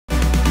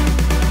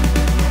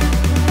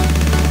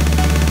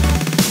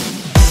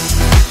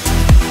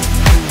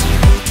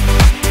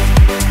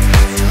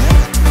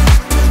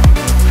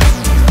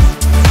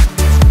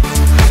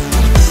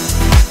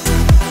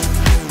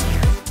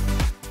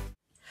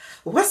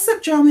What's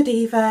up, drama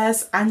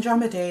divas and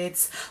drama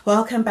dudes?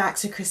 Welcome back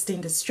to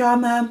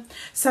ChristineDoesDrama.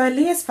 So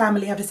Aaliyah's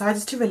family have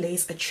decided to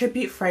release a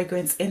tribute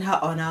fragrance in her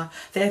honour.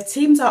 They have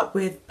teamed up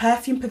with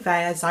perfume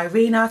purveyor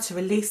Xyrena to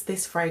release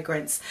this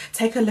fragrance.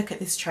 Take a look at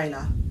this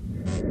trailer.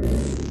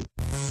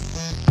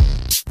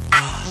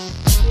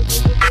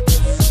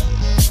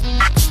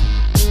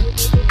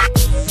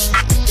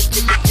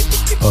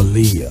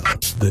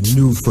 Aaliyah, the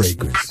new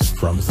fragrance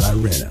from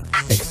Xyrena,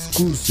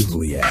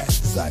 exclusively at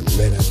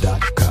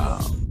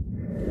Xyrena.com.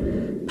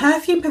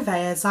 Perfume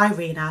purveyor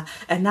Xyrena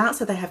announced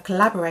that they have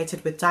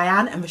collaborated with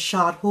Diane and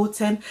Rashad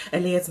Haughton,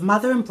 Aaliyah's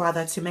mother and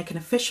brother, to make an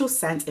official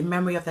scent in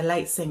memory of the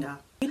late singer.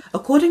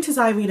 According to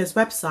Xyrena's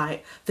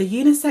website, the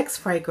unisex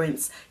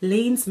fragrance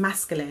leans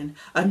masculine,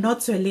 a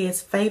nod to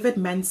Aaliyah's favoured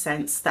men's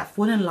scents that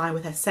fall in line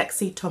with her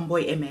sexy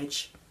tomboy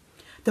image.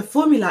 The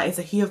formula is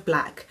a hue of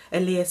black,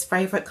 Aaliyah's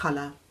favourite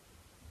colour.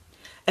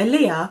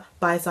 Aaliyah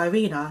by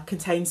Xyrena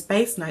contains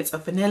base notes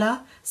of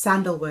vanilla,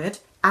 sandalwood,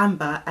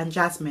 amber and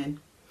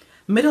jasmine.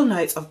 Middle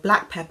notes of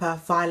black pepper,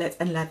 violet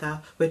and leather,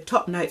 with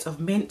top notes of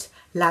mint,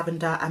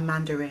 lavender and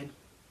mandarin.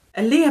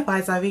 Aaliyah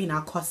by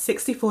Xyrena costs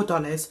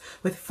 $64,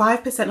 with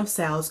 5% of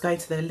sales going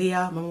to the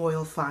Aaliyah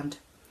Memorial Fund.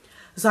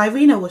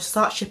 Xyrena will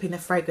start shipping the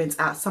fragrance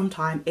out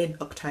sometime in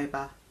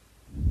October.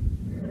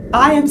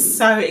 I am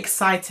so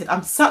excited.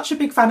 I'm such a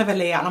big fan of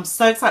Aaliyah and I'm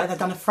so excited they've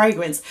done a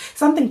fragrance.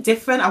 Something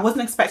different. I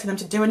wasn't expecting them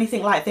to do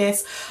anything like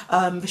this.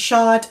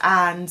 Rashad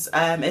and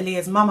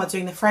Aaliyah's mum are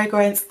doing the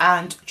fragrance,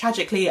 and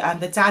tragically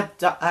the dad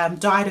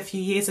died a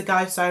few years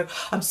ago, so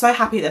I'm so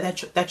happy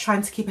that they're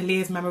trying to keep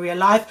Aaliyah's memory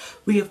alive.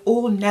 We have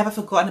all never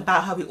forgotten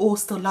about her. We all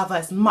still love her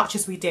as much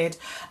as we did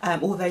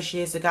all those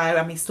years ago,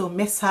 and we still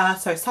miss her,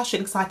 so it's such an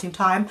exciting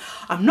time.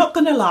 I'm not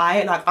gonna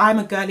lie, like, I'm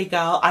a girly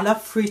girl. I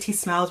love fruity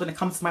smells when it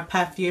comes to my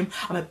perfume.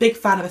 I'm a big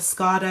fan of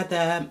Escada,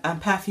 the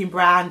perfume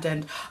brand,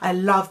 and I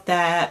love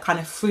their kind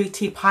of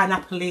fruity,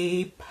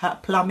 pineapple-y,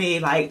 plummy,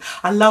 like,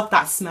 I love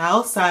that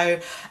smell.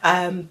 So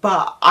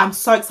but I'm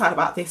so excited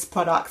about this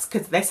product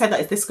because they said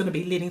that this is going to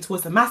be leaning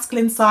towards the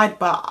masculine side,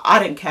 but I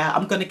don't care.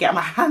 I'm going to get my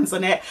hands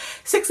on it.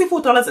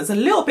 $64 is a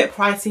little bit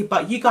pricey,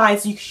 but you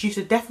guys, you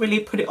should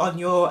definitely put it on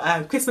your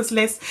Christmas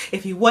list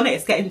if you want it.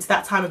 It's getting to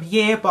that time of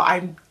year, but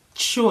I'm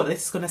sure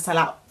this is going to sell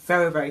out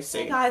very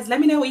soon. Hey guys,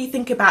 let me know what you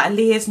think about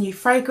Aaliyah's new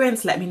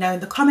fragrance. Let me know in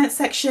the comment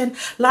section.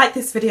 Like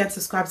this video and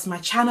subscribe to my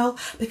channel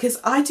because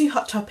I do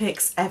hot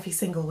topics every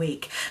single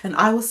week, and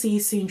I will see you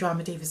soon,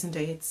 drama divas and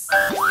dudes.